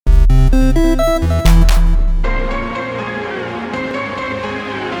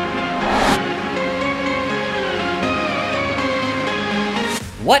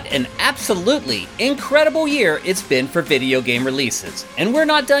What an absolutely incredible year it's been for video game releases. And we're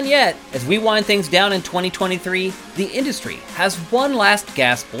not done yet. As we wind things down in 2023, the industry has one last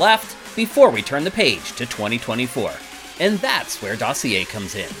gasp left before we turn the page to 2024. And that's where Dossier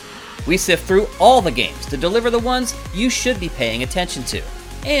comes in. We sift through all the games to deliver the ones you should be paying attention to.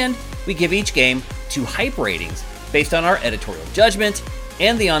 And we give each game 2 hype ratings based on our editorial judgment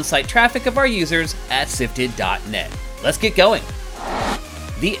and the on-site traffic of our users at sifted.net. Let's get going.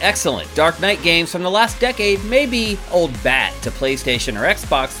 The excellent Dark Knight games from the last decade may be old bat to PlayStation or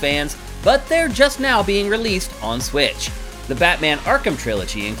Xbox fans, but they're just now being released on Switch. The Batman Arkham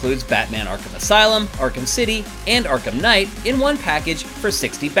trilogy includes Batman Arkham Asylum, Arkham City, and Arkham Knight in one package for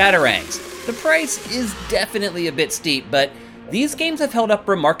 60 Batarangs. The price is definitely a bit steep, but these games have held up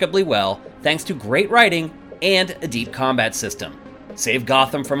remarkably well thanks to great writing and a deep combat system. Save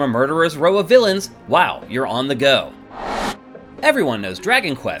Gotham from a murderer's row of villains while you're on the go. Everyone knows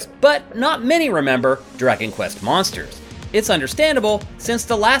Dragon Quest, but not many remember Dragon Quest Monsters. It's understandable since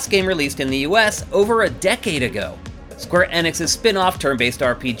the last game released in the US over a decade ago. Square Enix's spin-off turn-based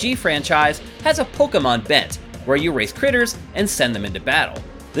RPG franchise has a Pokemon bent, where you race critters and send them into battle.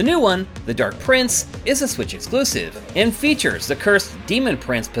 The new one, The Dark Prince, is a Switch exclusive, and features the cursed Demon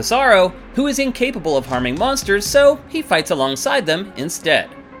Prince Pizarro, who is incapable of harming monsters, so he fights alongside them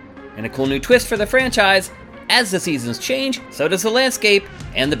instead. And a cool new twist for the franchise, as the seasons change, so does the landscape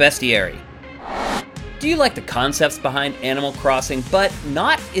and the bestiary. Do you like the concepts behind Animal Crossing, but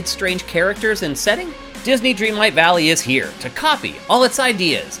not its strange characters and setting? Disney Dreamlight Valley is here to copy all its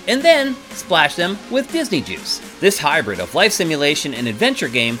ideas and then splash them with Disney juice. This hybrid of life simulation and adventure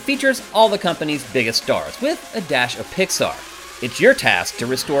game features all the company's biggest stars with a dash of Pixar. It's your task to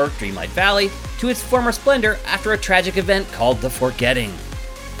restore Dreamlight Valley to its former splendor after a tragic event called The Forgetting.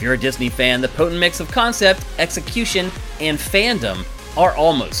 If you're a Disney fan, the potent mix of concept, execution, and fandom are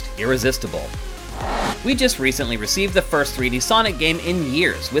almost irresistible. We just recently received the first 3D Sonic game in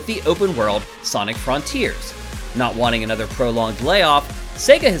years with the open-world Sonic Frontiers. Not wanting another prolonged layoff,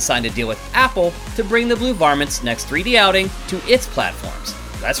 Sega has signed a deal with Apple to bring the Blue Varmint's next 3D outing to its platforms.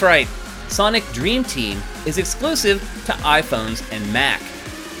 That's right, Sonic Dream Team is exclusive to iPhones and Mac.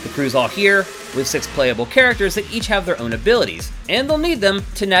 The crew's all here, with 6 playable characters that each have their own abilities, and they'll need them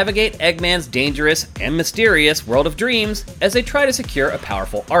to navigate Eggman's dangerous and mysterious world of dreams as they try to secure a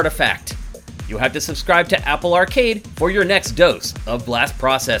powerful artifact. You'll have to subscribe to Apple Arcade for your next dose of blast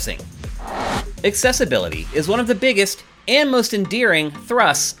processing. Accessibility is one of the biggest and most endearing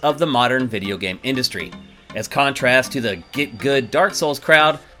thrusts of the modern video game industry. As contrast to the get good Dark Souls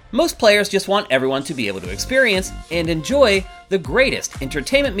crowd, most players just want everyone to be able to experience and enjoy the greatest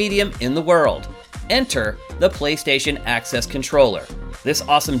entertainment medium in the world. Enter the PlayStation Access Controller. This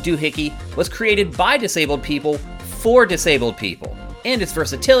awesome doohickey was created by disabled people for disabled people, and its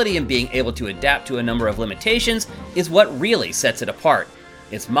versatility in being able to adapt to a number of limitations is what really sets it apart.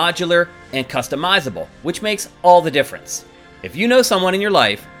 It's modular and customizable, which makes all the difference. If you know someone in your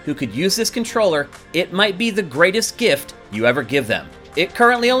life who could use this controller, it might be the greatest gift you ever give them. It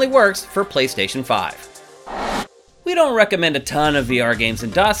currently only works for PlayStation 5. We don't recommend a ton of VR games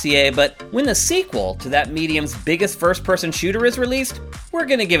in Dossier, but when the sequel to that medium's biggest first-person shooter is released, we're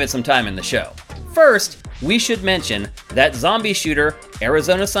gonna give it some time in the show. First, we should mention that zombie shooter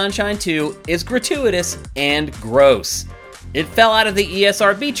Arizona Sunshine 2 is gratuitous and gross. It fell out of the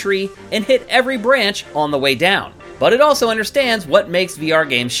ESRB tree and hit every branch on the way down. But it also understands what makes VR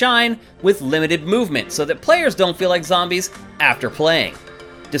games shine with limited movement so that players don't feel like zombies after playing.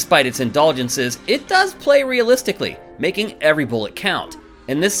 Despite its indulgences, it does play realistically, making every bullet count.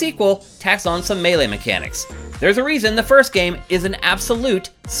 And this sequel tacks on some melee mechanics. There's a reason the first game is an absolute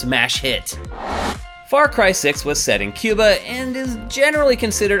smash hit. Far Cry 6 was set in Cuba and is generally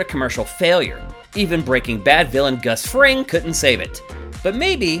considered a commercial failure. Even Breaking Bad villain Gus Fring couldn't save it. But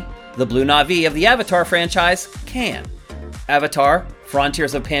maybe the Blue Na'vi of the Avatar franchise can. Avatar: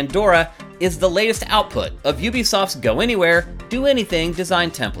 Frontiers of Pandora is the latest output of Ubisoft's Go Anywhere, Do Anything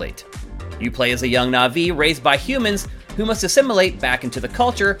design template. You play as a young Na'vi raised by humans who must assimilate back into the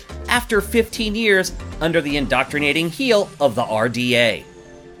culture after 15 years under the indoctrinating heel of the RDA.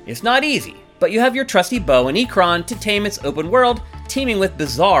 It's not easy, but you have your trusty bow and Ikron to tame its open world teeming with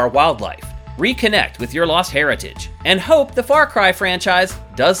bizarre wildlife, reconnect with your lost heritage, and hope the Far Cry franchise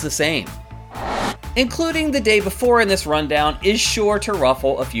does the same. Including the day before in this rundown is sure to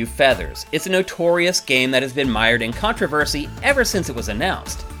ruffle a few feathers. It's a notorious game that has been mired in controversy ever since it was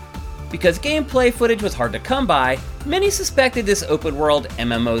announced. Because gameplay footage was hard to come by, many suspected this open-world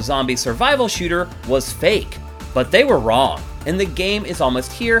MMO zombie survival shooter was fake. But they were wrong, and the game is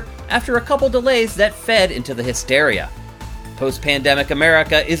almost here after a couple delays that fed into the hysteria. Post-pandemic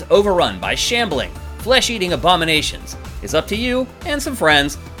America is overrun by shambling, flesh-eating abominations. It's up to you and some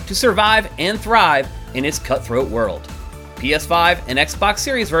friends to survive and thrive in its cutthroat world. PS5 and Xbox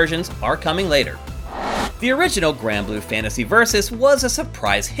Series versions are coming later. The original Granblue Fantasy Versus was a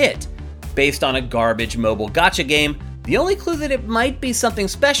surprise hit. Based on a garbage mobile gacha game, the only clue that it might be something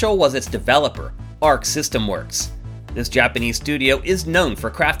special was its developer, Arc System Works. This Japanese studio is known for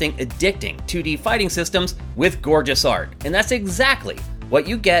crafting addicting 2D fighting systems with gorgeous art, and that's exactly what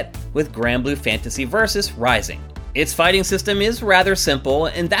you get with Granblue Fantasy Versus Rising. Its fighting system is rather simple,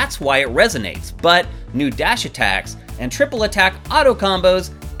 and that's why it resonates, but new dash attacks and triple attack auto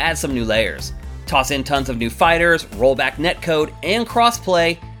combos add some new layers. Toss in tons of new fighters, rollback netcode, and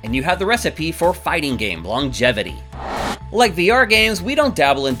crossplay, and you have the recipe for fighting game longevity. Like VR games, we don't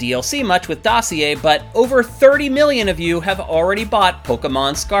dabble in DLC much with Dossier, but over 30 million of you have already bought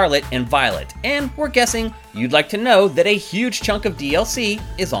Pokemon Scarlet and Violet, and we're guessing you'd like to know that a huge chunk of DLC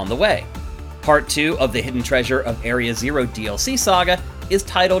is on the way. Part 2 of the Hidden Treasure of Area Zero DLC saga is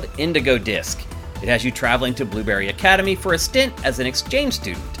titled Indigo Disc. It has you traveling to Blueberry Academy for a stint as an exchange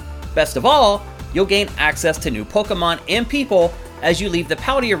student. Best of all, you'll gain access to new Pokemon and people as you leave the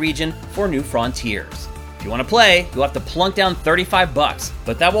Paldea region for new frontiers. If you want to play, you'll have to plunk down $35,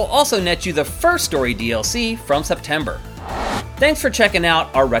 but that will also net you the first story DLC from September. Thanks for checking out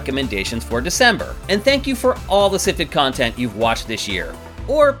our recommendations for December, and thank you for all the Sifted content you've watched this year,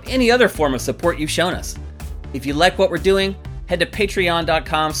 or any other form of support you've shown us. If you like what we're doing, head to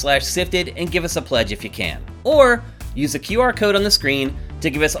patreon.com/sifted and give us a pledge if you can. Or use the QR code on the screen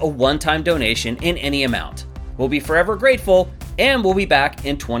to give us a one-time donation in any amount. We'll be forever grateful, and we'll be back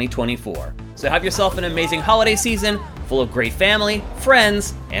in 2024. So have yourself an amazing holiday season full of great family,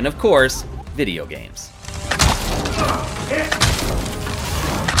 friends, and of course, video games.